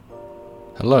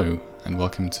Hello, and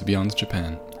welcome to Beyond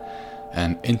Japan,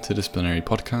 an interdisciplinary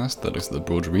podcast that looks at the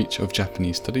broad reach of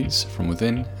Japanese studies from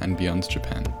within and beyond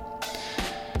Japan.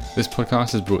 This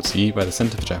podcast is brought to you by the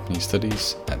Centre for Japanese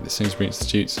Studies at the Sainsbury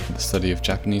Institute for the Study of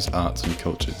Japanese Arts and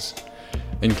Cultures,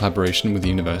 in collaboration with the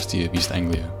University of East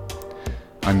Anglia.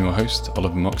 I'm your host,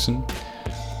 Oliver Moxon,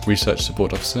 Research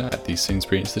Support Officer at the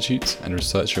Sainsbury Institute and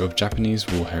researcher of Japanese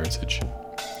War Heritage.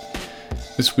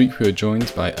 This week we are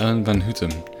joined by Ellen van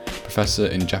Houten, Professor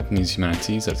in Japanese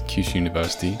Humanities at Kyushu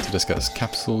University, to discuss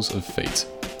Capitals of Fate.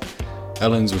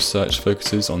 Ellen's research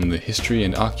focuses on the history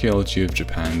and archaeology of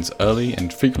Japan's early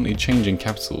and frequently changing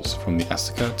capitals from the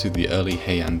Asuka to the early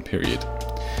Heian period.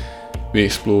 We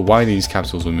explore why these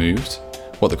capitals were moved,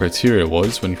 what the criteria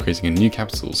was when creating a new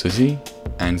capital city,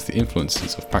 and the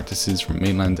influences of practices from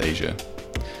mainland Asia.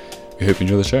 We hope you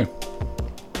enjoy the show.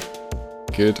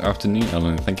 Good afternoon,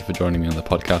 Ellen. Thank you for joining me on the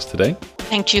podcast today.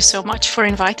 Thank you so much for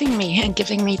inviting me and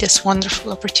giving me this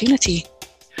wonderful opportunity.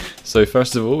 So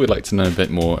first of all, we'd like to know a bit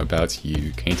more about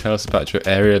you. Can you tell us about your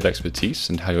area of expertise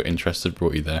and how your interest had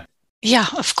brought you there? Yeah,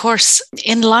 of course.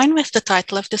 In line with the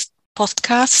title of this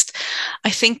podcast,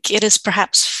 I think it is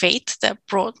perhaps fate that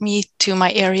brought me to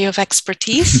my area of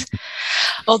expertise.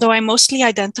 Although I mostly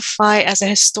identify as a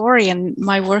historian,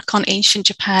 my work on ancient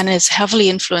Japan is heavily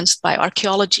influenced by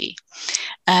archaeology.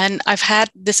 And I've had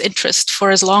this interest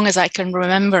for as long as I can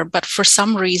remember, but for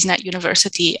some reason at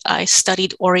university, I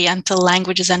studied Oriental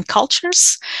languages and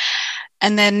cultures.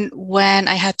 And then when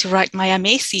I had to write my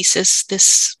MA thesis,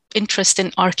 this interest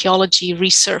in archaeology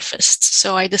resurfaced.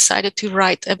 So I decided to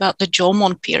write about the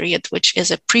Jomon period, which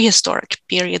is a prehistoric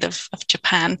period of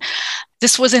Japan.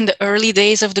 This was in the early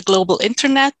days of the global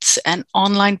internet, and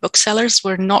online booksellers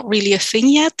were not really a thing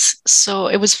yet. So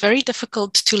it was very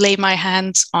difficult to lay my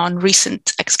hands on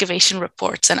recent excavation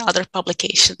reports and other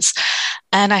publications.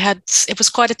 And it was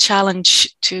quite a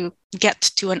challenge to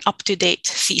get to an up-to-date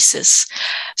thesis.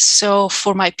 So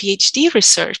for my PhD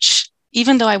research,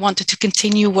 even though I wanted to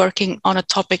continue working on a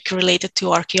topic related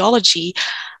to archaeology,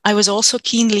 I was also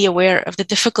keenly aware of the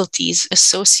difficulties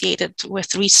associated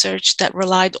with research that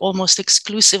relied almost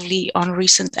exclusively on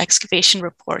recent excavation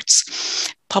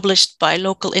reports published by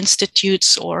local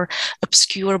institutes or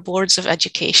obscure boards of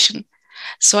education.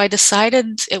 So I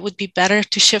decided it would be better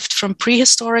to shift from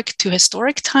prehistoric to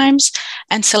historic times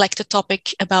and select a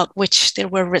topic about which there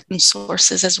were written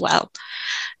sources as well.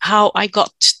 How I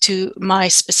got to my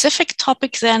specific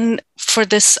topic then, for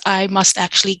this I must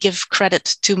actually give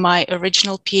credit to my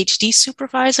original PhD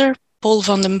supervisor, Paul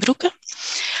van den Broeke.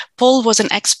 Paul was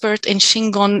an expert in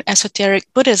Shingon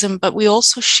esoteric Buddhism, but we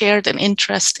also shared an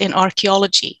interest in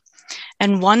archaeology.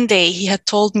 And one day he had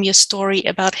told me a story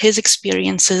about his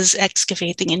experiences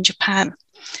excavating in Japan.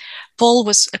 Paul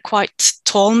was a quite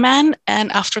tall man,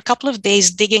 and after a couple of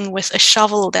days digging with a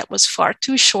shovel that was far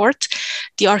too short,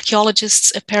 the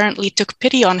archaeologists apparently took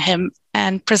pity on him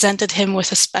and presented him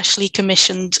with a specially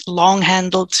commissioned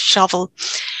long-handled shovel.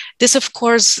 This, of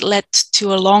course, led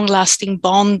to a long-lasting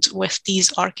bond with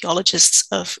these archaeologists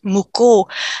of Muko,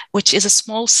 which is a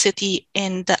small city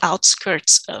in the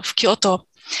outskirts of Kyoto.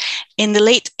 In the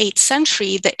late 8th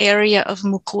century, the area of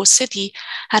Muko city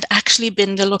had actually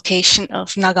been the location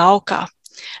of Nagaoka,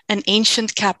 an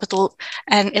ancient capital,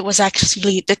 and it was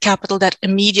actually the capital that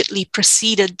immediately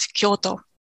preceded Kyoto.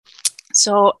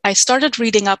 So I started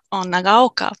reading up on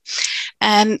Nagaoka,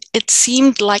 and it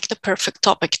seemed like the perfect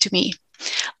topic to me.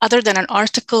 Other than an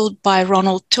article by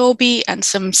Ronald Tobey and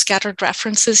some scattered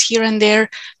references here and there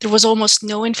was almost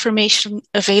no information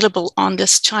available on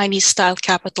this Chinese-style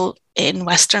capital in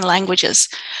Western languages.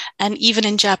 And even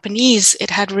in Japanese,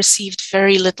 it had received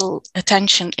very little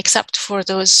attention, except for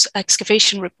those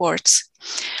excavation reports.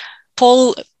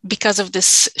 Paul, because of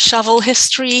this shovel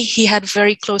history, he had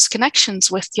very close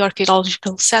connections with the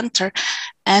Archaeological Center.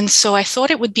 And so I thought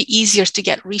it would be easier to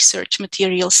get research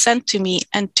materials sent to me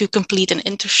and to complete an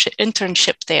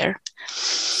internship there.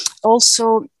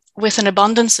 Also, with an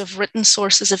abundance of written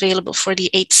sources available for the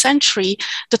 8th century,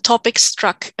 the topic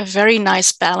struck a very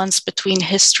nice balance between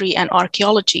history and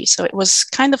archaeology. So it was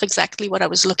kind of exactly what I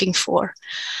was looking for.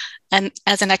 And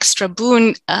as an extra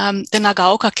boon, the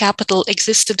Nagaoka capital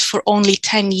existed for only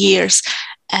 10 years,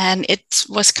 and it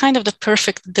was kind of the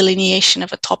perfect delineation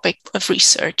of a topic of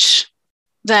research.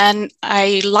 Then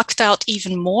I lucked out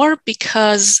even more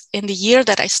because in the year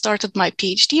that I started my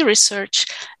PhD research,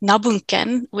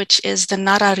 Nabunken, which is the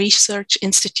Nara Research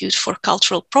Institute for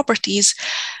Cultural Properties,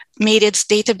 made its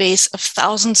database of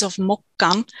thousands of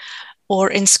mokkan, or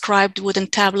inscribed wooden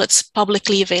tablets,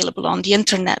 publicly available on the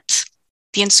internet.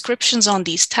 The inscriptions on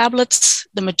these tablets,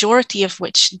 the majority of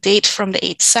which date from the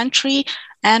 8th century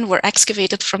and were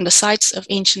excavated from the sites of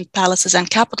ancient palaces and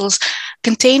capitals,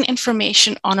 contain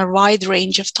information on a wide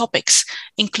range of topics,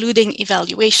 including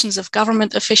evaluations of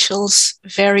government officials,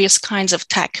 various kinds of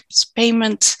tax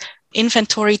payments,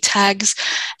 inventory tags,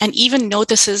 and even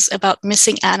notices about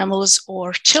missing animals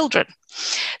or children.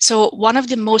 So one of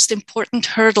the most important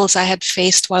hurdles I had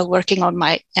faced while working on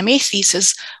my MA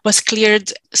thesis was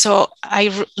cleared. So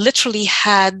I literally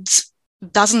had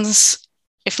dozens,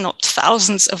 if not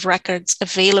thousands, of records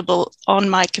available on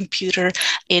my computer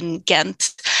in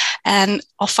Ghent. And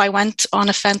off I went on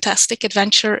a fantastic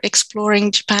adventure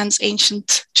exploring Japan's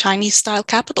ancient Chinese-style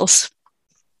capitals.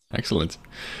 Excellent.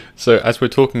 So, as we're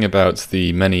talking about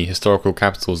the many historical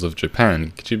capitals of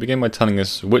Japan, could you begin by telling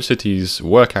us which cities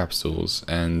were capitals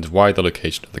and why the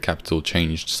location of the capital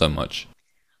changed so much?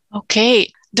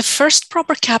 Okay. The first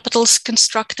proper capitals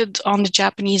constructed on the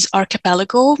Japanese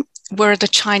archipelago were the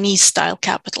Chinese-style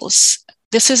capitals.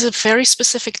 This is a very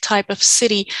specific type of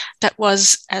city that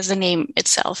was, as the name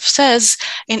itself says,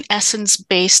 in essence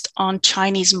based on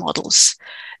Chinese models.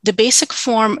 The basic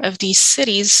form of these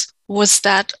cities was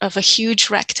that of a huge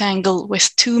rectangle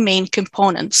with two main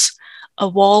components, a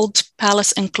walled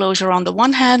palace enclosure on the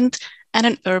one hand and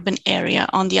an urban area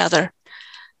on the other.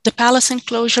 The palace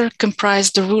enclosure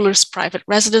comprised the ruler's private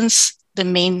residence, the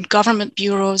main government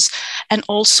bureaus, and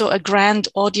also a grand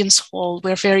audience hall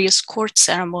where various court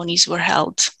ceremonies were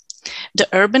held. The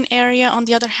urban area, on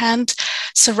the other hand,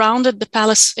 surrounded the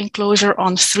palace enclosure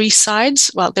on three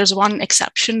sides. Well, there's one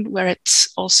exception where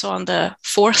it's also on the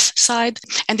fourth side.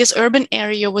 And this urban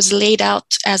area was laid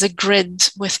out as a grid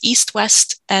with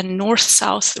east-west and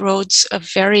north-south roads of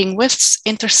varying widths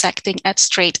intersecting at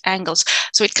straight angles.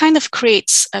 So it kind of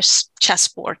creates a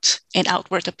chessboard in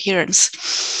outward appearance.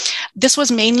 This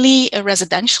was mainly a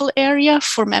residential area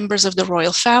for members of the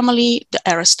royal family, the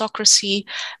aristocracy,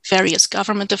 various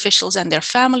government officials and their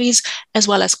families, as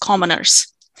well as commoners.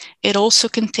 It also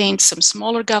contained some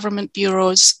smaller government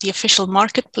bureaus, the official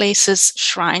marketplaces,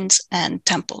 shrines, and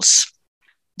temples.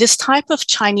 This type of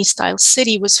Chinese-style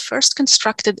city was first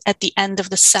constructed at the end of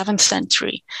the 7th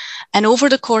century. And over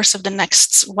the course of the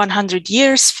next 100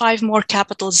 years, 5 more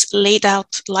capitals laid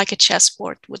out like a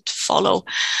chessboard would follow.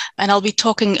 And I'll be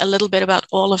talking a little bit about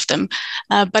all of them.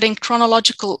 But in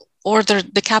chronological order,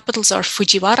 the capitals are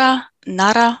Fujiwara,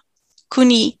 Nara,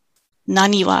 Kuni,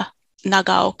 Naniwa,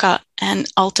 Nagaoka,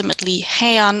 and ultimately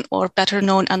Heian, or better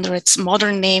known under its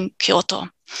modern name, Kyoto.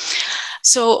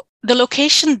 So the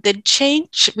location did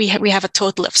change. We have a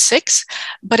total of 6,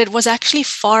 but it was actually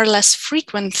far less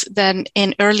frequent than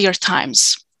in earlier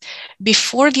times.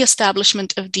 Before the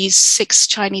establishment of these 6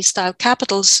 Chinese-style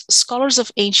capitals, scholars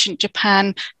of ancient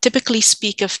Japan typically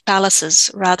speak of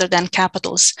palaces rather than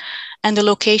capitals, and the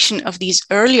location of these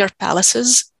earlier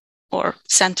palaces, or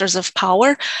centers of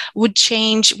power, would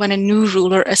change when a new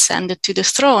ruler ascended to the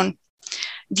throne.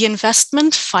 The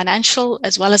investment, financial,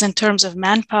 as well as in terms of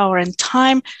manpower and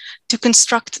time, to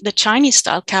construct the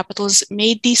Chinese-style capitals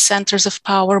made these centers of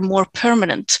power more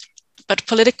permanent. But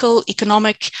political,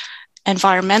 economic,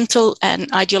 environmental,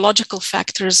 and ideological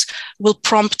factors will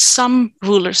prompt some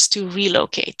rulers to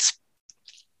relocate.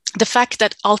 The fact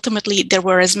that ultimately there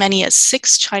were as many as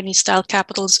 6 Chinese-style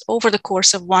capitals over the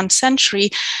course of 1 century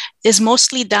is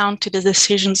mostly down to the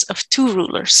decisions of 2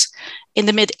 rulers. In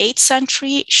the mid-8th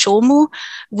century, Shomu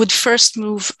would first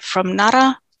move from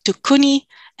Nara to Kuni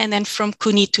and then from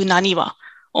Kuni to Naniwa,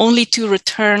 only to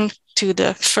return to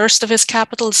the first of his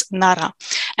capitals, Nara.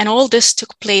 And all this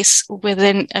took place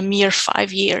within a mere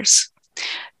 5 years.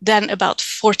 Then about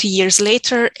 40 years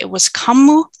later, it was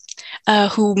Kammu,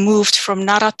 who moved from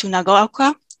Nara to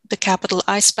Nagaoka, the capital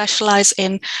I specialize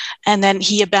in, and then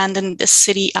he abandoned the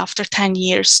city after 10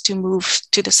 years to move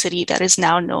to the city that is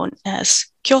now known as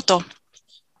Kyoto.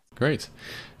 Great.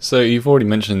 So you've already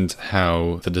mentioned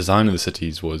how the design of the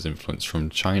cities was influenced from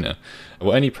China.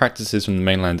 Were any practices from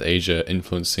mainland Asia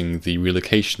influencing the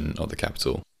relocation of the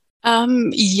capital?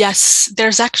 Yes,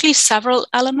 there's actually several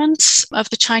elements of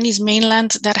the Chinese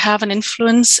mainland that have an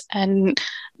influence, and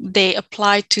they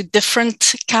apply to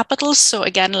different capitals. So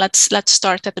again, let's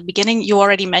start at the beginning. You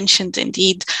already mentioned,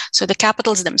 indeed, so the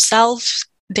capitals themselves,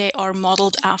 they are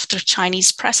modeled after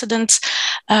Chinese precedents.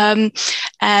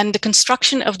 And the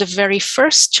construction of the very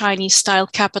first Chinese-style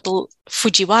capital,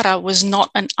 Fujiwara, was not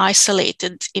an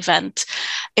isolated event.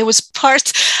 It was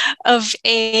part of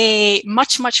a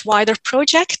much, much wider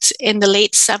project in the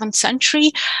late 7th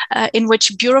century, in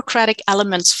which bureaucratic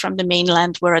elements from the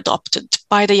mainland were adopted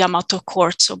by the Yamato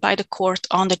court, so by the court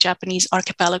on the Japanese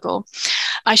archipelago.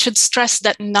 I should stress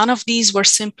that none of these were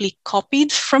simply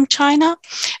copied from China,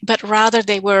 but rather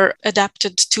they were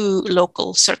adapted to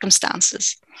local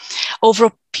circumstances. Over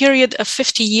a period of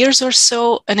 50 years or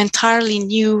so, an entirely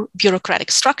new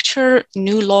bureaucratic structure,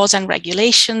 new laws and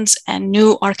regulations, and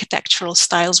new architectural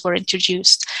styles were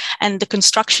introduced. And the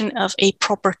construction of a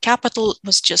proper capital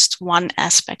was just one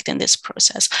aspect in this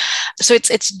process. So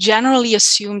it's generally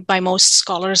assumed by most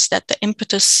scholars that the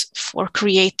impetus for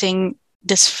creating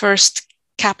this first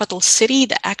capital city,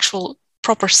 the actual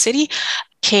proper city,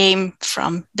 came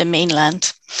from the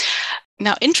mainland.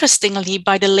 Now, interestingly,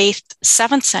 by the late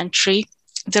 7th century,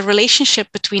 the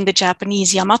relationship between the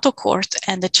Japanese Yamato court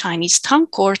and the Chinese Tang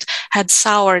court had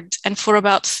soured, and for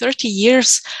about 30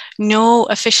 years, no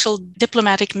official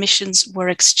diplomatic missions were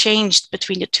exchanged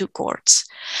between the two courts.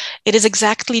 It is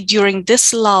exactly during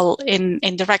this lull in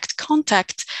direct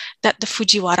contact that the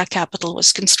Fujiwara capital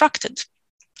was constructed.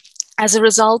 As a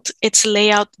result, its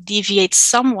layout deviates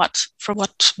somewhat from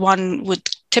what one would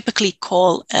typically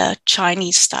call a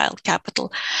Chinese-style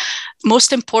capital.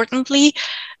 Most importantly,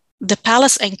 the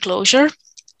palace enclosure,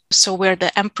 so where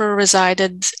the emperor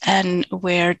resided and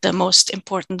where the most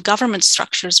important government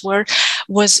structures were,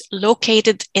 was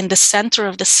located in the center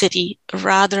of the city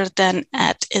rather than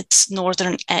at its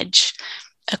northern edge.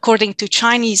 According to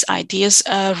Chinese ideas,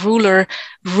 a ruler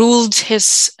ruled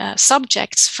his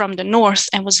subjects from the north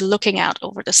and was looking out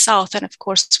over the south. And of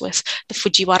course, with the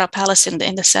Fujiwara Palace in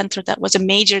the center, that was a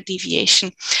major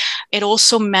deviation. It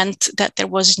also meant that there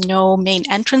was no main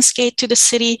entrance gate to the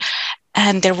city,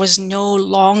 and there was no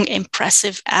long,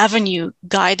 impressive avenue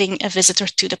guiding a visitor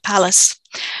to the palace.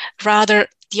 Rather,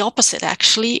 the opposite,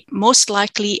 actually. Most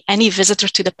likely, any visitor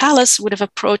to the palace would have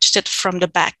approached it from the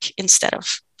back instead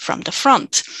of from the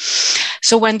front.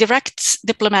 So when direct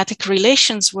diplomatic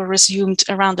relations were resumed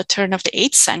around the turn of the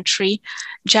 8th century,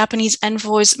 Japanese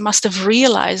envoys must have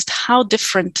realized how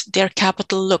different their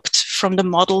capital looked from the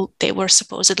model they were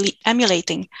supposedly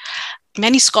emulating.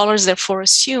 Many scholars therefore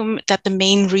assume that the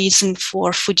main reason for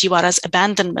Fujiwara's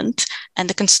abandonment and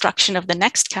the construction of the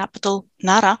next capital,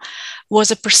 Nara,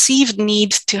 was a perceived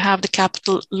need to have the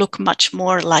capital look much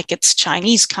more like its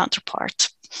Chinese counterpart.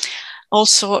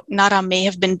 Also, Nara may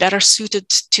have been better suited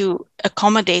to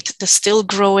accommodate the still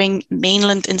growing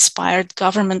mainland-inspired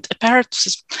government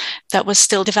apparatus that was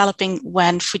still developing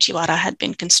when Fujiwara had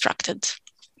been constructed.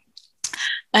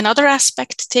 Another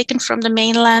aspect taken from the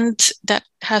mainland that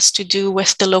has to do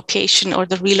with the location or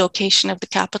the relocation of the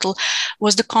capital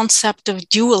was the concept of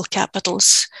dual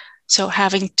capitals, so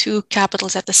having two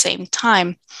capitals at the same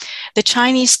time. The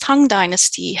Chinese Tang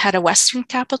dynasty had a western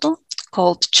capital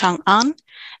called Chang'an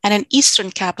and an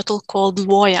eastern capital called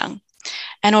Luoyang.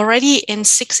 And already in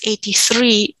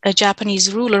 683, a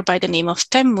Japanese ruler by the name of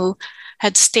Temmu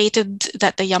had stated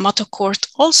that the Yamato court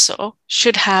also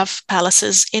should have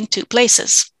palaces in two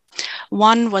places.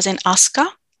 One was in Asuka,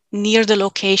 near the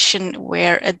location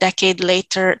where a decade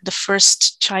later the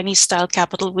first Chinese-style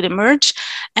capital would emerge,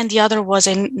 and the other was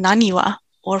in Naniwa,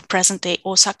 or present-day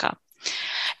Osaka.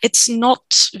 It's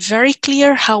not very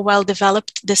clear how well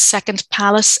developed this second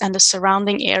palace and the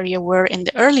surrounding area were in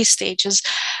the early stages,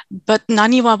 but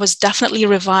Naniwa was definitely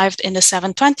revived in the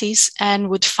 720s and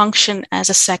would function as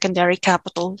a secondary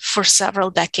capital for several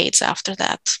decades after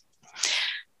that.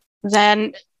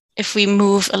 Then, if we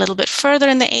move a little bit further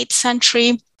in the 8th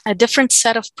century, a different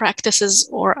set of practices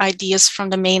or ideas from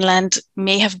the mainland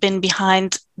may have been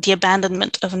behind the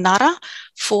abandonment of Nara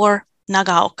for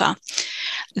Nagaoka.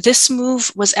 This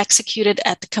move was executed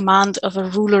at the command of a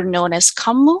ruler known as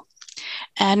Kammu,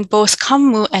 and both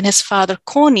Kammu and his father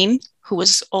Konin, who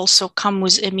was also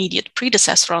Kammu's immediate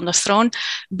predecessor on the throne,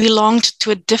 belonged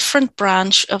to a different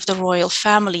branch of the royal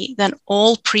family than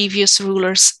all previous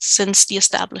rulers since the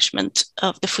establishment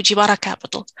of the Fujiwara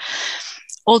capital.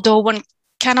 Although one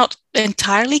cannot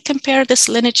entirely compare this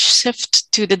lineage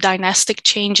shift to the dynastic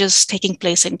changes taking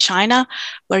place in China,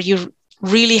 where you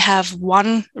really have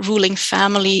one ruling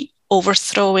family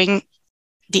overthrowing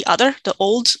the other, the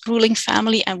old ruling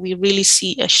family, and we really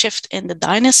see a shift in the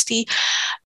dynasty.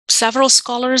 Several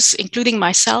scholars, including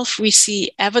myself, we see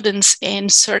evidence in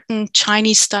certain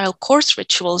Chinese-style court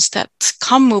rituals that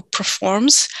Kammu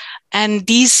performs, and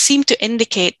these seem to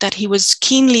indicate that he was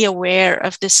keenly aware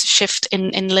of this shift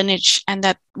in lineage, and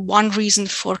that one reason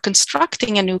for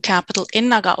constructing a new capital in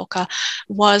Nagaoka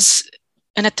was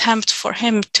an attempt for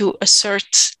him to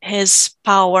assert his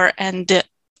power and the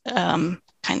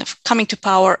kind of coming to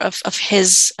power of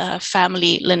his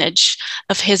family lineage,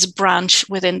 of his branch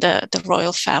within the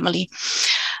royal family.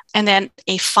 And then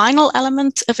a final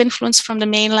element of influence from the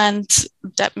mainland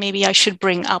that maybe I should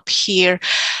bring up here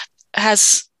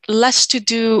has less to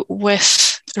do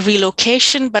with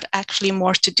relocation, but actually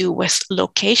more to do with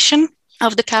location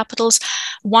of the capitals.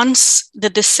 Once the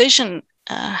decision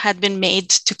had been made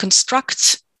to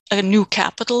construct a new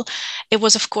capital, it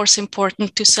was, of course,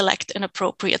 important to select an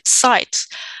appropriate site.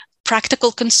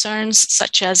 Practical concerns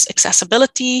such as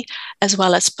accessibility, as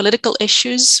well as political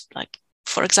issues, like,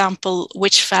 for example,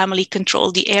 which family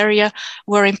controlled the area,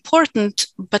 were important,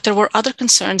 but there were other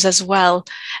concerns as well.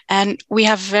 And we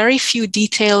have very few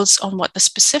details on what the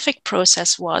specific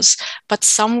process was, but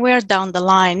somewhere down the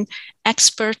line,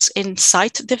 experts in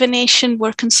site divination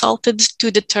were consulted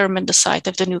to determine the site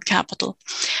of the new capital.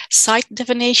 Site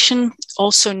divination,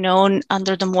 also known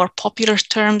under the more popular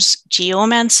terms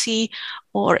geomancy,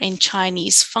 or in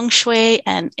Chinese feng shui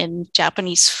and in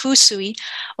Japanese fusui,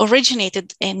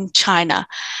 originated in China.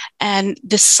 And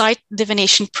the site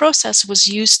divination process was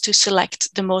used to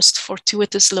select the most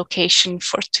fortuitous location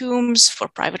for tombs, for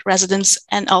private residence,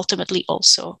 and ultimately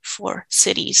also for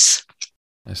cities.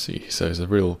 I see. So there's a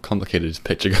real complicated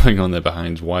picture going on there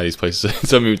behind why these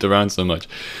places are moved around so much.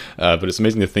 But it's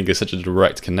amazing to think there's such a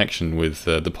direct connection with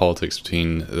the politics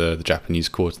between the Japanese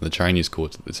court and the Chinese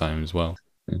court at the time as well.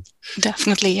 Yeah.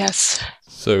 Definitely, yes.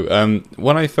 So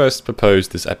when I first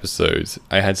proposed this episode,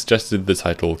 I had suggested the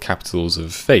title Capitals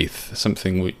of Faith,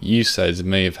 something you said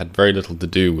may have had very little to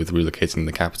do with relocating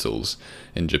the capitals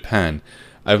in Japan.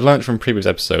 I've learnt from previous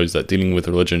episodes that dealing with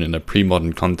religion in a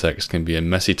pre-modern context can be a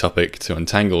messy topic to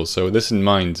untangle, so with this in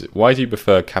mind, why do you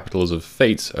prefer capitals of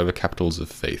fate over capitals of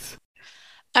faith?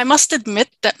 I must admit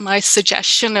that my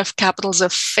suggestion of capitals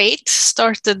of fate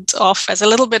started off as a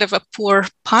little bit of a poor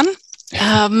pun.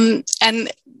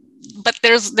 But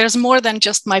there's more than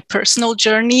just my personal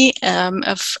journey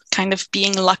of kind of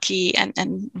being lucky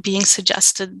and being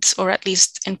suggested, or at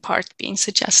least in part being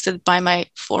suggested by my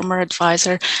former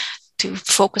advisor to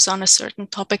focus on a certain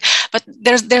topic. But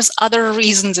there's other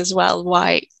reasons as well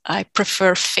why I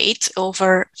prefer fate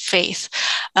over faith.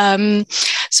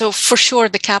 So for sure,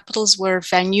 the capitals were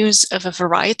venues of a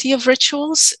variety of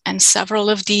rituals, and several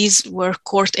of these were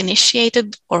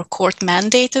court-initiated or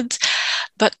court-mandated.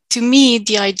 But to me,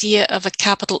 the idea of a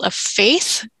capital of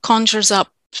faith conjures up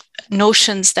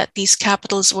notions that these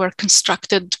capitals were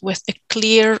constructed with a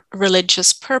clear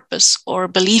religious purpose or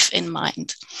belief in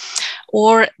mind,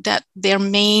 or that their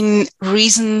main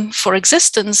reason for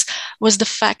existence was the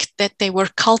fact that they were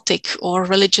cultic or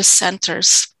religious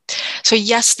centers. So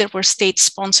yes, there were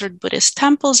state-sponsored Buddhist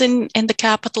temples in the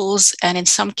capitals, and in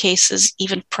some cases,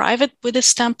 even private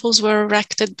Buddhist temples were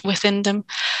erected within them.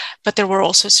 But there were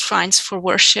also shrines for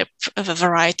worship of a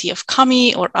variety of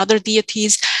kami or other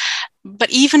deities.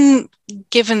 But even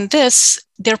given this,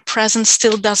 their presence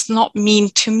still does not mean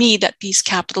to me that these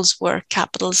capitals were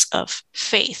capitals of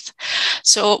faith.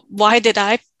 So why did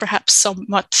I perhaps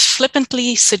somewhat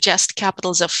flippantly suggest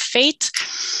capitals of fate?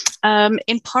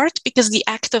 In part because the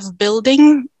act of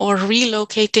building or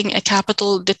relocating a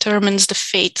capital determines the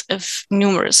fate of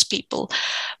numerous people.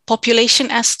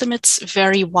 Population estimates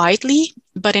vary widely,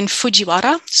 but in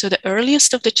Fujiwara, so the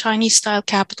earliest of the Chinese-style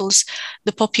capitals,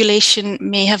 the population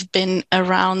may have been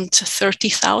around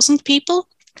 30,000 people.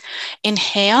 In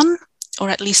Heian, or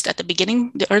at least at the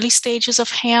beginning, the early stages of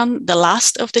Heian, the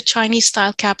last of the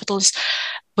Chinese-style capitals,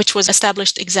 which was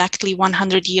established exactly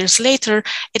 100 years later,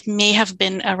 it may have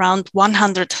been around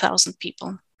 100,000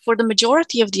 people. For the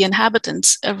majority of the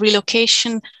inhabitants, a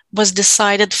relocation was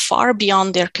decided far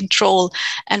beyond their control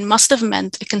and must have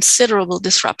meant a considerable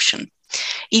disruption.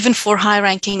 Even for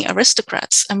high-ranking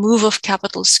aristocrats, a move of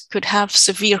capitals could have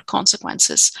severe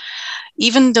consequences.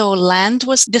 Even though land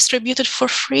was distributed for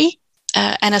free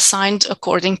and assigned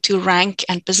according to rank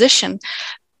and position,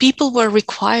 people were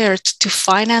required to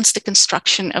finance the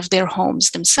construction of their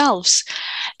homes themselves.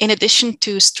 In addition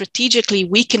to strategically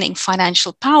weakening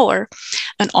financial power,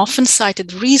 an often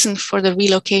cited reason for the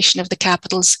relocation of the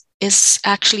capitals is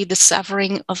actually the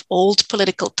severing of old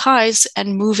political ties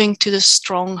and moving to the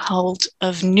stronghold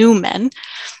of new men.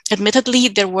 Admittedly,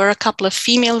 there were a couple of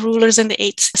female rulers in the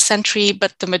 8th century,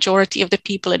 but the majority of the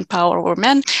people in power were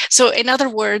men. So in other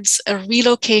words, a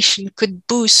relocation could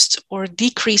boost or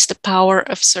decrease the power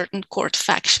of certain court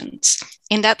factions.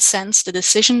 In that sense, the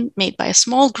decision made by a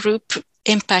small group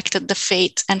impacted the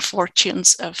fate and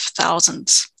fortunes of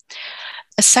thousands.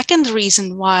 A second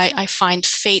reason why I find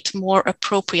fate more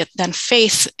appropriate than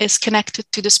faith is connected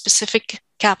to the specific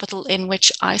capital in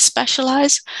which I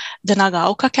specialize, the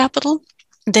Nagaoka capital.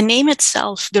 The name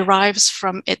itself derives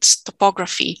from its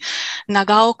topography.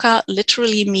 Nagaoka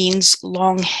literally means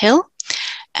long hill,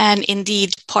 and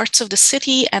indeed parts of the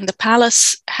city and the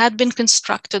palace had been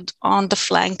constructed on the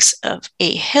flanks of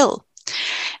a hill.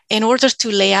 in order to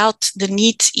lay out the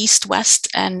neat east-west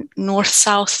and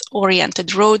north-south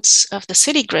oriented roads of the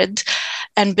city grid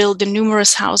and build the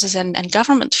numerous houses and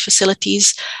government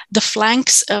facilities, the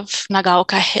flanks of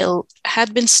Nagaoka Hill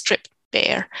had been stripped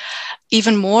bare.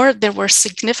 Even more, there were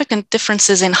significant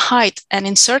differences in height, and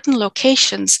in certain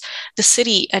locations, the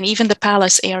city and even the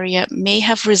palace area may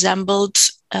have resembled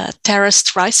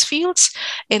terraced rice fields,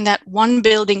 in that one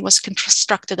building was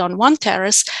constructed on one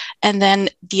terrace and then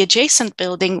the adjacent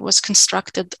building was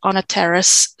constructed on a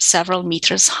terrace several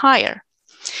meters higher.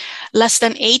 Less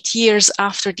than 8 years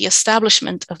after the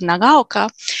establishment of Nagaoka,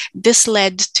 this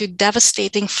led to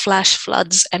devastating flash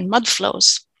floods and mud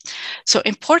flows. So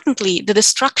importantly, the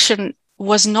destruction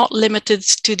was not limited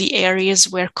to the areas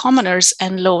where commoners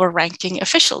and lower-ranking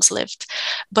officials lived,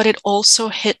 but it also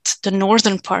hit the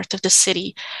northern part of the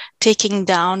city, taking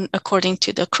down, according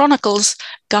to the chronicles,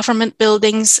 government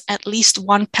buildings, at least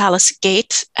one palace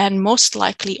gate, and most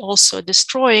likely also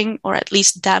destroying or at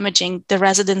least damaging the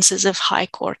residences of high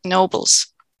court nobles.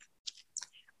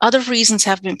 Other reasons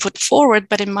have been put forward,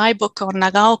 but in my book on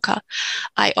Nagaoka,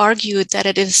 I argued that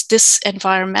it is this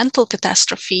environmental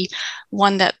catastrophe,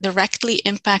 one that directly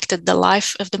impacted the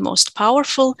life of the most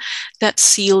powerful, that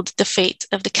sealed the fate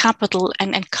of the capital,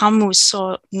 and Camus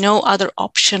saw no other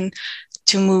option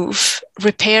to move.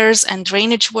 Repairs and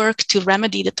drainage work to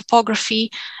remedy the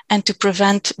topography and to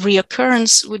prevent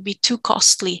reoccurrence would be too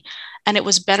costly, and it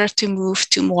was better to move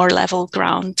to more level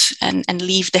ground and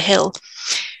leave the hill.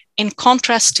 In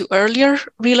contrast to earlier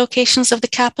relocations of the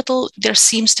capital, there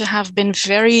seems to have been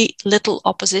very little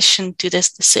opposition to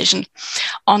this decision.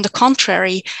 On the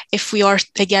contrary, if we are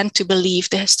again to believe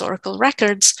the historical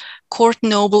records, court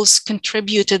nobles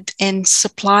contributed in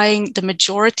supplying the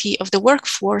majority of the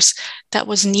workforce that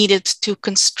was needed to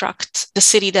construct the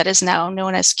city that is now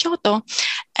known as Kyoto,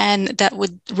 and that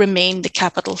would remain the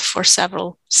capital for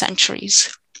several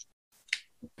centuries.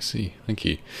 I see, thank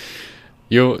you.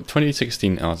 Your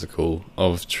 2016 article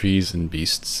of Trees and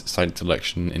Beasts, Site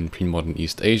Selection in Pre-Modern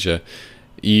East Asia,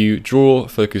 you draw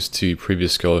focus to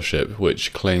previous scholarship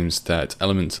which claims that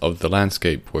elements of the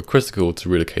landscape were critical to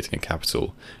relocating a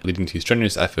capital, leading to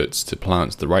strenuous efforts to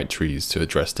plant the right trees to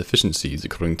address deficiencies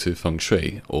according to feng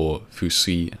shui, or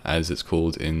fuxi as it's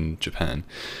called in Japan.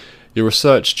 Your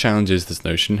research challenges this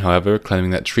notion, however,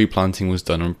 claiming that tree planting was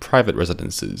done on private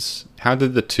residences. How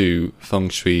did the two, feng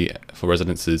shui for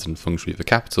residences and feng shui for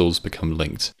capitals, become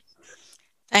linked?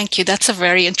 Thank you. That's a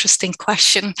very interesting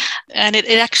question. And it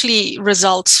actually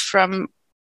results from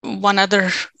one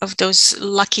other of those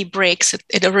lucky breaks.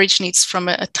 It originates from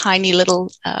a tiny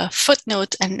little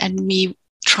footnote and me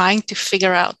trying to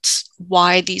figure out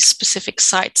why these specific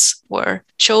sites were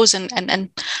chosen. And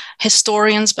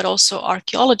historians, but also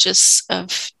archaeologists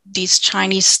of these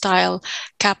Chinese-style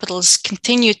capitals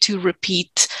continue to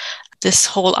repeat this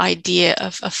whole idea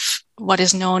of what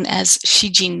is known as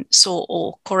Shijin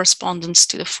So-o, correspondence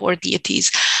to the four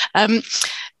deities.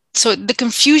 So the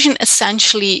confusion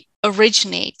essentially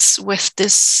originates with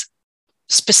this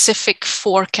specific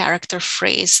four-character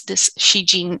phrase, this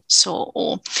Shijin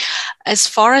So-o. As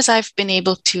far as I've been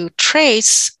able to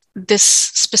trace, this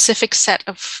specific set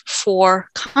of four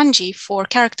kanji, four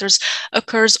characters,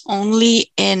 occurs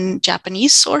only in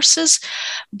Japanese sources,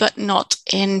 but not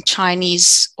in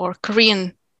Chinese or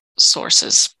Korean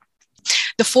sources.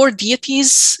 The four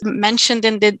deities mentioned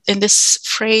in this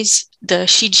phrase, the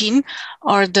Shijin,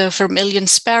 are the vermilion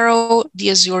sparrow, the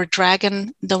azure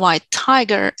dragon, the white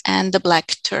tiger, and the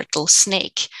black turtle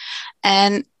snake.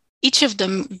 And each of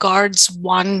them guards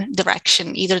one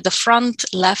direction, either the front,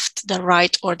 left, the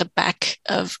right, or the back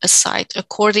of a site,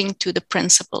 according to the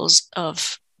principles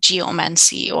of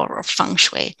geomancy or feng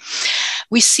shui.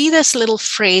 We see this little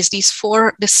phrase, this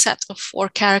set of four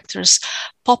characters,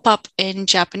 pop up in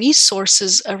Japanese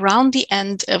sources around the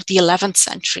end of the 11th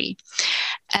century.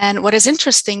 And what is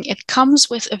interesting, it comes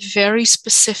with a very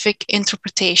specific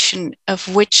interpretation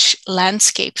of which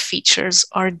landscape features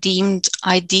are deemed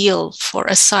ideal for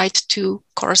a site to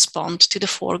correspond to the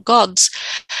four gods.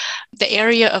 The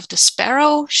area of the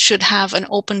sparrow should have an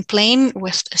open plain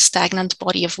with a stagnant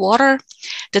body of water.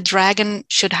 The dragon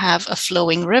should have a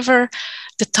flowing river.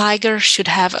 The tiger should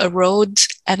have a road,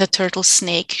 and the turtle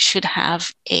snake should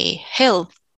have a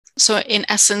hill. So in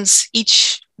essence,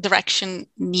 each direction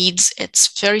needs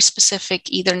its very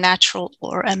specific, either natural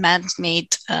or a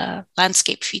man-made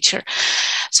landscape feature.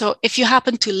 So if you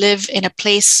happen to live in a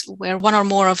place where one or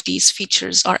more of these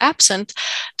features are absent,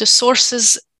 the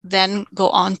sources then go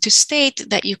on to state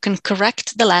that you can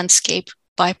correct the landscape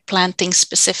by planting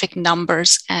specific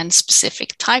numbers and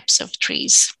specific types of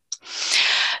trees.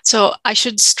 So I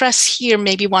should stress here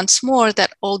maybe once more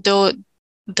that although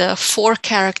the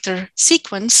 4-character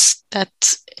sequence that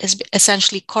is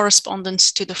essentially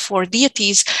correspondence to the 4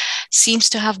 deities seems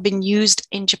to have been used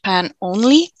in Japan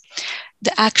only.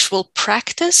 The actual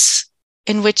practice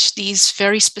in which these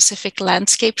very specific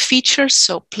landscape features,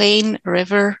 so plain,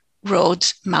 river, road,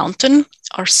 mountain,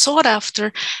 are sought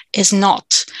after is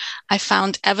not. I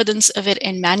found evidence of it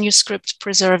in manuscripts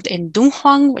preserved in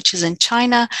Dunhuang, which is in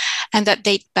China, and that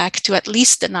date back to at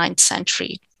least the 9th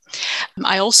century.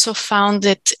 I also found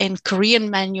it in Korean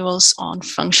manuals on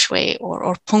feng shui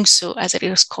or pungsu, as it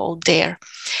is called there.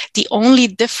 The only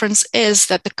difference is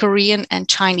that the Korean and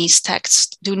Chinese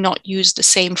texts do not use the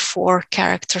same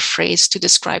 4-character phrase to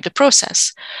describe the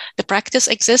process. The practice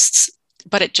exists,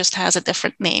 but it just has a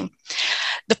different name.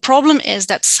 The problem is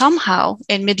that somehow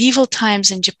in medieval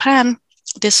times in Japan,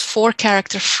 this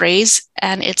 4-character phrase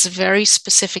and its very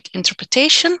specific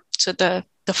interpretation, so the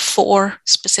 4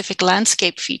 specific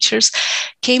landscape features,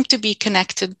 came to be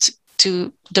connected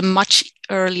to the much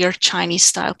earlier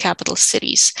Chinese-style capital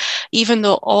cities, even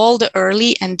though all the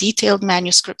early and detailed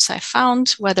manuscripts I found,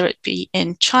 whether it be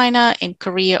in China, in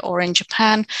Korea, or in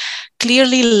Japan,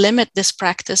 clearly limit this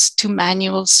practice to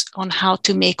manuals on how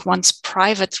to make one's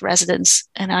private residence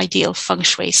an ideal feng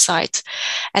shui site.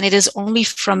 And it is only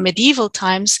from medieval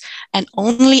times and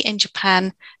only in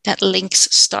Japan that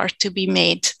links start to be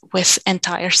made with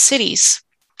entire cities.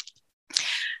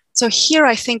 So here,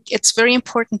 I think it's very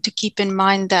important to keep in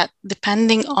mind that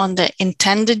depending on the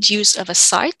intended use of a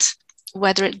site,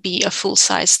 whether it be a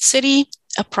full-sized city,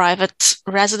 a private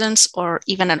residence, or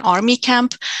even an army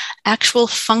camp, actual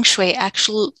feng shui,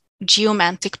 actual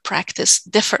geomantic practice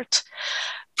differed.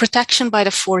 Protection by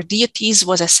the 4 deities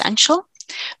was essential,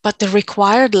 but the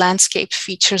required landscape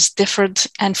features differed.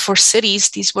 And for cities,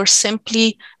 these were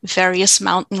simply various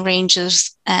mountain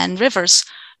ranges and rivers,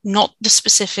 not the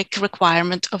specific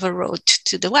requirement of a road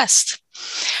to the west.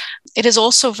 It is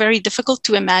also very difficult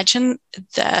to imagine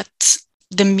that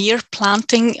the mere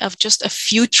planting of just a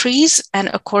few trees,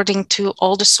 and according to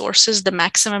all the sources, the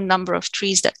maximum number of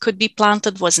trees that could be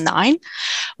planted was 9,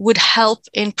 would help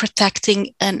in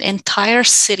protecting an entire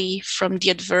city from the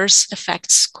adverse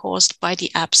effects caused by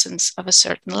the absence of a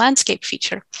certain landscape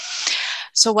feature.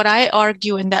 So what I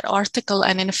argue in that article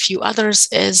and in a few others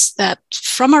is that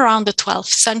from around the 12th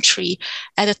century,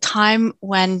 at a time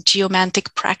when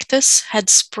geomantic practice had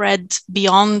spread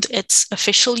beyond its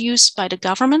official use by the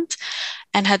government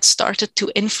and had started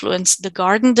to influence the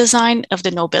garden design of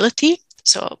the nobility,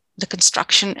 so the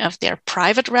construction of their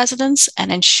private residence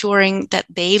and ensuring that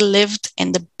they lived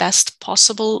in the best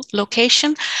possible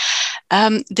location,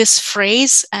 this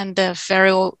phrase and the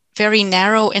very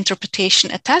narrow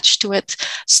interpretation attached to it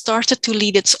started to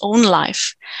lead its own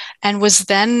life and was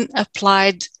then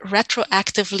applied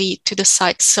retroactively to the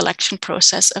site selection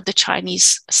process of the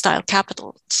Chinese-style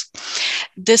capitals.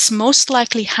 This most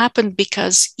likely happened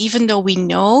because even though we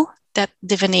know that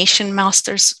divination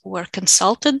masters were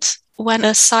consulted when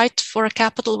a site for a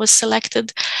capital was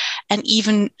selected, and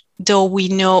even though we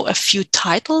know a few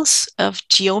titles of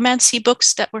geomancy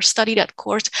books that were studied at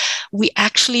court, we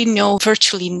actually know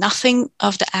virtually nothing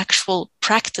of the actual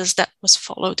practice that was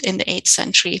followed in the 8th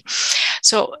century.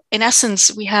 So in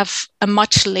essence, we have a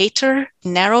much later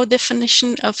narrow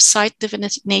definition of site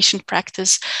divination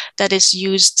practice that is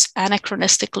used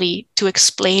anachronistically to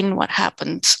explain what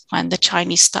happened when the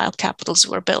Chinese-style capitals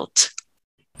were built.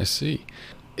 I see.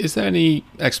 Is there any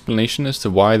explanation as to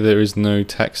why there is no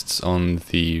texts on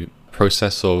the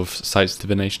process of site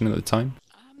divination at the time?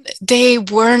 They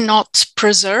were not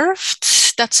preserved.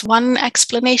 That's one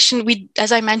explanation.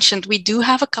 As I mentioned, we do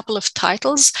have a couple of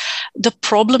titles. The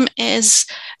problem is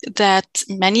that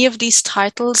many of these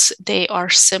titles, they are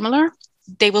similar.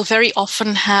 They will very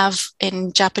often have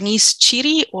in Japanese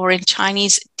chiri or in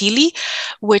Chinese dili,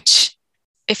 which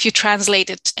if you translate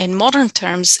it in modern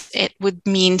terms, it would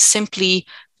mean simply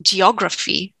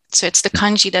geography. So it's the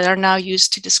kanji that are now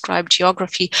used to describe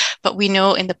geography. But we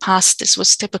know in the past this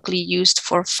was typically used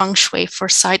for feng shui, for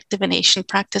site divination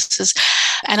practices.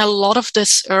 And a lot of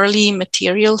this early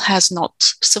material has not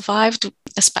survived,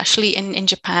 especially in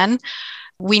Japan.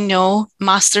 We know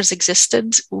masters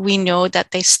existed. We know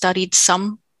that they studied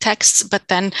some texts, but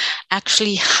then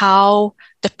actually how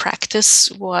the practice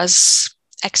was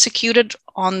executed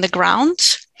on the ground,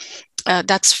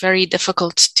 that's very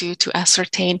difficult to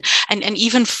ascertain. And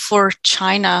even for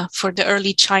China, for the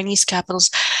early Chinese capitals,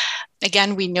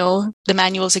 again, we know the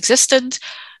manuals existed.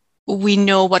 We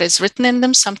know what is written in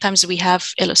them. Sometimes we have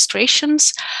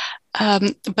illustrations,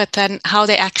 but then how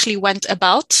they actually went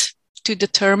about to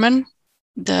determine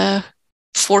the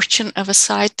fortune of a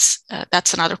site,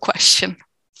 that's another question.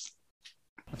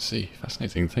 I see.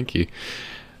 Fascinating. Thank you.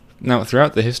 Now,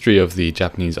 throughout the history of the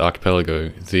Japanese archipelago,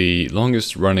 the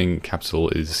longest running capital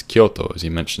is Kyoto, as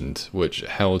you mentioned, which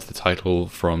held the title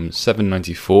from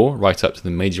 794 right up to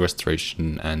the major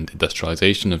restoration and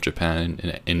industrialization of Japan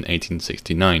in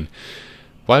 1869.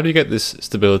 Why do we get this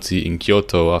stability in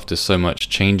Kyoto after so much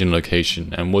change in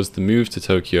location, and was the move to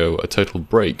Tokyo a total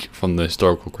break from the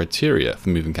historical criteria for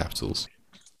moving capitals?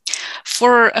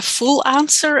 For a full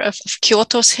answer of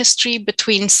Kyoto's history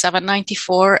between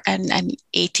 794 and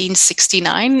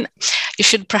 1869, you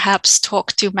should perhaps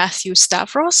talk to Matthew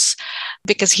Stavros,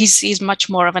 because he's much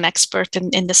more of an expert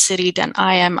in the city than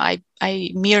I am.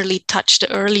 I merely touched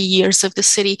the early years of the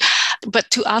city. But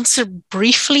to answer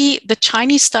briefly, the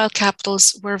Chinese-style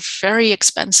capitals were very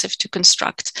expensive to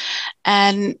construct.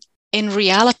 And in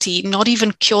reality, not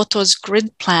even Kyoto's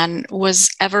grid plan was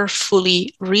ever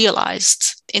fully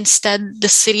realized. Instead, the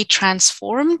city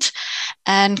transformed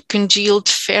and congealed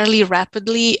fairly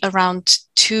rapidly around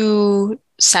two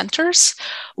centers,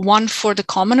 one for the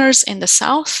commoners in the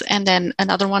south and then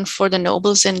another one for the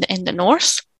nobles in the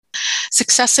north.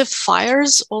 Successive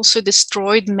fires also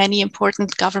destroyed many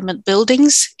important government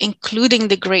buildings, including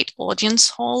the Great Audience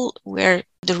Hall, where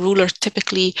the ruler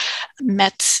typically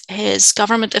met his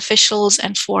government officials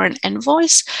and foreign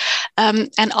envoys.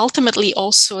 And ultimately,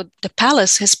 also the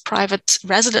palace, his private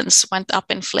residence, went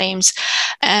up in flames.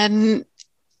 And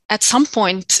at some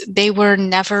point, they were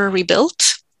never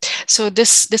rebuilt. So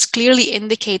this clearly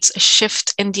indicates a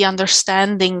shift in the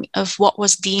understanding of what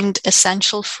was deemed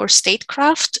essential for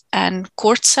statecraft and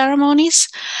court ceremonies.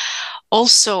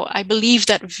 Also, I believe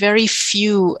that very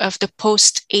few of the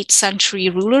post-8th century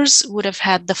rulers would have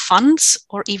had the funds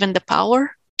or even the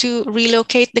power to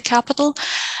relocate the capital.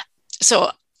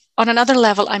 So on another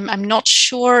level, I'm not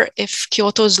sure if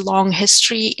Kyoto's long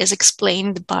history is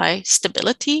explained by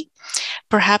stability.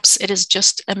 Perhaps it is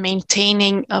just a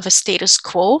maintaining of a status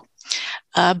quo.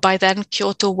 By then,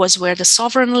 Kyoto was where the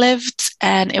sovereign lived,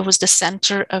 and it was the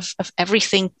center of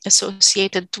everything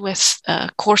associated with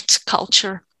court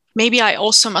culture. Maybe I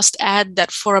also must add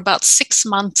that for about 6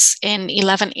 months in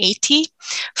 1180,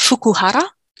 Fukuhara,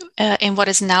 in what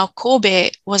is now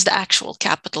Kobe, was the actual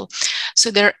capital.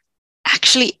 So there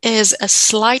actually is a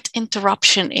slight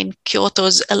interruption in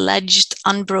Kyoto's alleged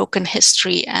unbroken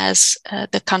history as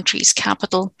the country's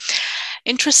capital.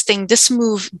 Interesting, this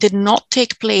move did not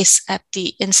take place at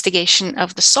the instigation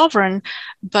of the sovereign,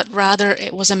 but rather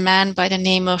it was a man by the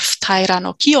name of Taira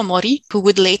no Kiyomori, who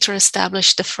would later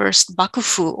establish the first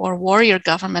bakufu, or warrior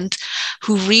government,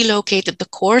 who relocated the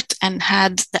court and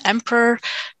had the emperor,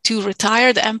 two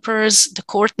retired emperors, the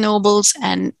court nobles,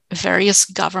 and various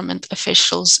government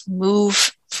officials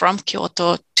move from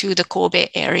Kyoto to the Kobe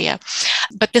area.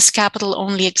 But this capital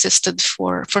only existed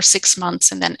for 6 months,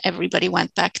 and then everybody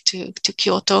went back to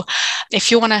Kyoto.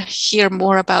 If you want to hear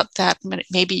more about that,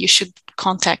 maybe you should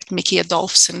contact Mickey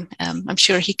Adolphson. I'm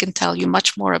sure he can tell you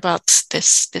much more about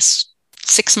this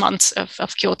 6 months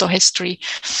of Kyoto history,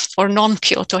 or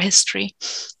non-Kyoto history.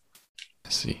 I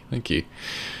see. Thank you.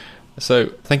 So,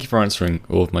 thank you for answering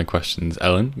all of my questions,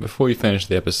 Ellen. Before we finish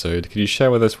the episode, could you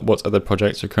share with us what other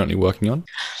projects you're currently working on?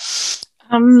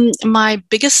 My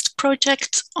biggest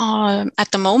project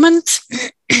at the moment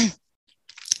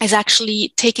is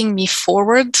actually taking me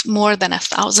forward more than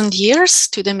 1,000 years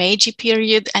to the Meiji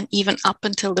period and even up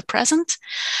until the present.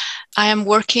 I am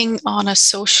working on a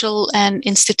social and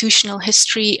institutional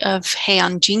history of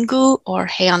Heian Jingu, or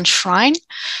Heian Shrine,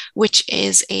 which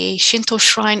is a Shinto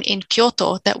shrine in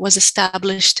Kyoto that was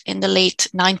established in the late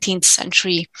 19th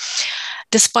century.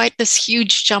 Despite this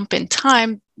huge jump in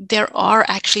time, there are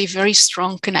actually very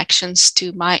strong connections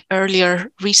to my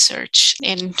earlier research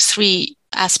in 3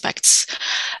 aspects.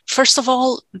 First of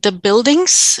all, the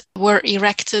buildings were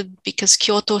erected because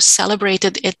Kyoto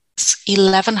celebrated its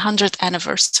 1100th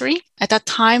anniversary. At that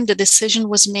time, the decision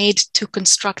was made to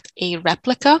construct a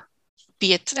replica,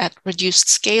 be it at reduced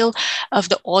scale, of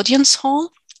the audience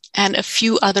hall and a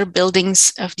few other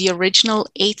buildings of the original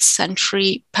 8th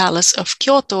century palace of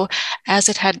Kyoto as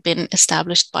it had been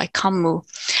established by Kammu.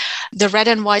 The red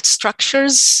and white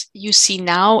structures you see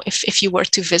now, if you were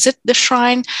to visit the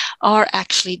shrine, are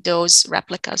actually those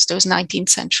replicas, those 19th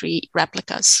century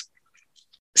replicas.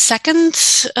 Second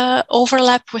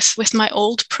overlap with my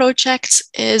old projects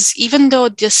is, even though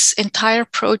this entire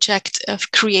project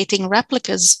of creating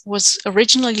replicas was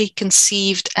originally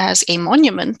conceived as a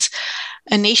monument,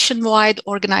 a nationwide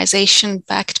organization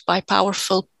backed by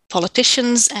powerful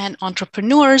politicians and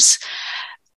entrepreneurs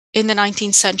in the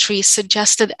 19th century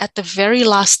suggested at the very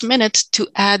last minute to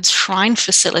add shrine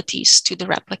facilities to the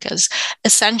replicas,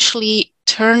 essentially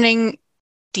turning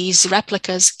these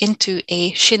replicas into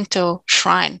a Shinto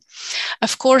shrine.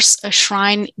 Of course, a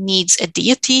shrine needs a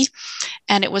deity,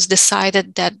 and it was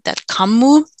decided that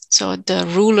Kammu, so the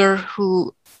ruler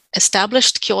who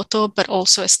established Kyoto, but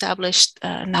also established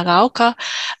Nagaoka,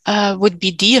 would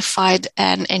be deified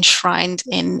and enshrined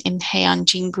in Heian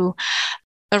Jingu.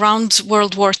 Around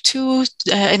World War II,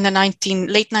 in the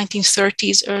late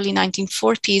 1930s, early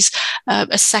 1940s,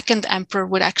 a second emperor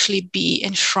would actually be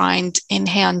enshrined in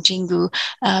Heian Jingu.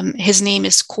 His name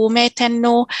is Komei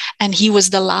Tenno, and he was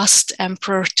the last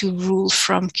emperor to rule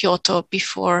from Kyoto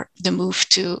before the move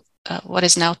to what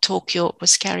is now Tokyo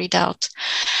was carried out.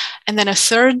 And then a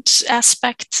third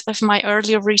aspect of my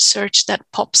earlier research that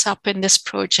pops up in this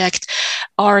project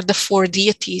are the four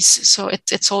deities. So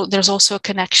there's also a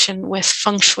connection with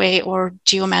feng shui or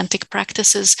geomantic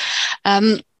practices.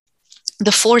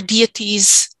 The four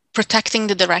deities protecting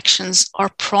the directions are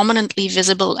prominently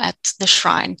visible at the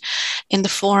shrine in the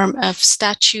form of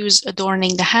statues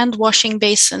adorning the hand washing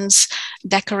basins,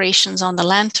 decorations on the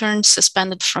lanterns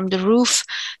suspended from the roof,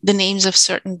 the names of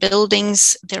certain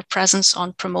buildings, their presence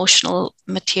on promotional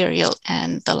material,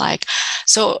 and the like.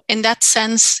 So in that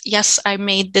sense, yes, I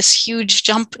made this huge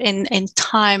jump in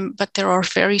time, but there are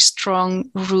very strong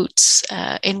roots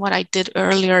in what I did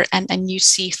earlier. And you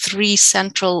see three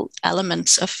central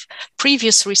elements of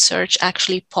previous research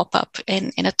actually pop up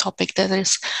in a topic that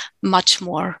is much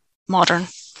more modern.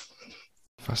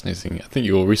 Fascinating. I think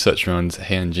your research around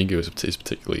Heian Jingu is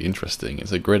particularly interesting.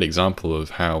 It's a great example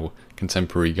of how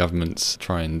contemporary governments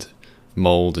try and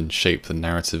mold and shape the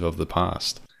narrative of the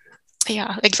past.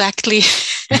 Yeah, exactly.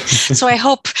 So I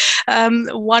hope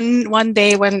one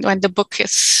day when the book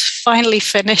is finally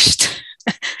finished,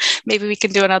 maybe we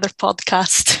can do another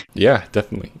podcast. Yeah,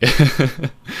 definitely.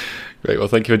 Great. Well,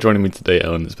 thank you for joining me today,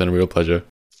 Ellen. It's been a real pleasure.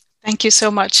 Thank you so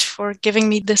much for giving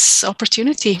me this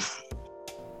opportunity.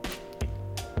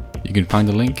 You can find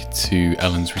a link to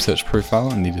Ellen's research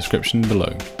profile in the description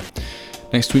below.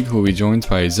 Next week, we'll be joined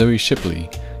by Zoe Shipley,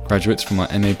 graduates from our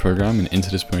MA program in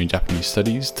Interdisciplinary Japanese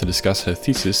Studies, to discuss her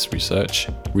thesis research,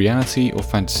 Reality or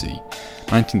Fantasy?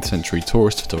 19th Century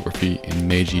Tourist Photography in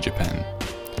Meiji, Japan.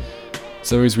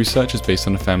 Zoe's research is based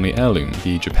on a family heirloom,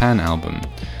 the Japan album,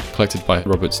 collected by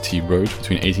Robert T. Rhode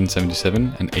between 1877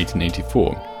 and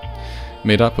 1884.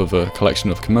 Made up of a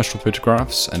collection of commercial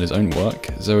photographs and his own work,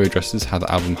 Zoe addresses how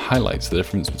the album highlights the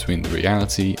difference between the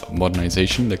reality of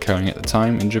modernization occurring at the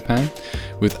time in Japan,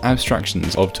 with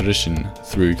abstractions of tradition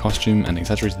through costume and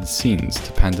exaggerated scenes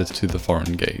to pander to the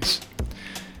foreign gaze.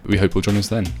 We hope you'll join us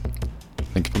then.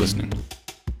 Thank you for listening.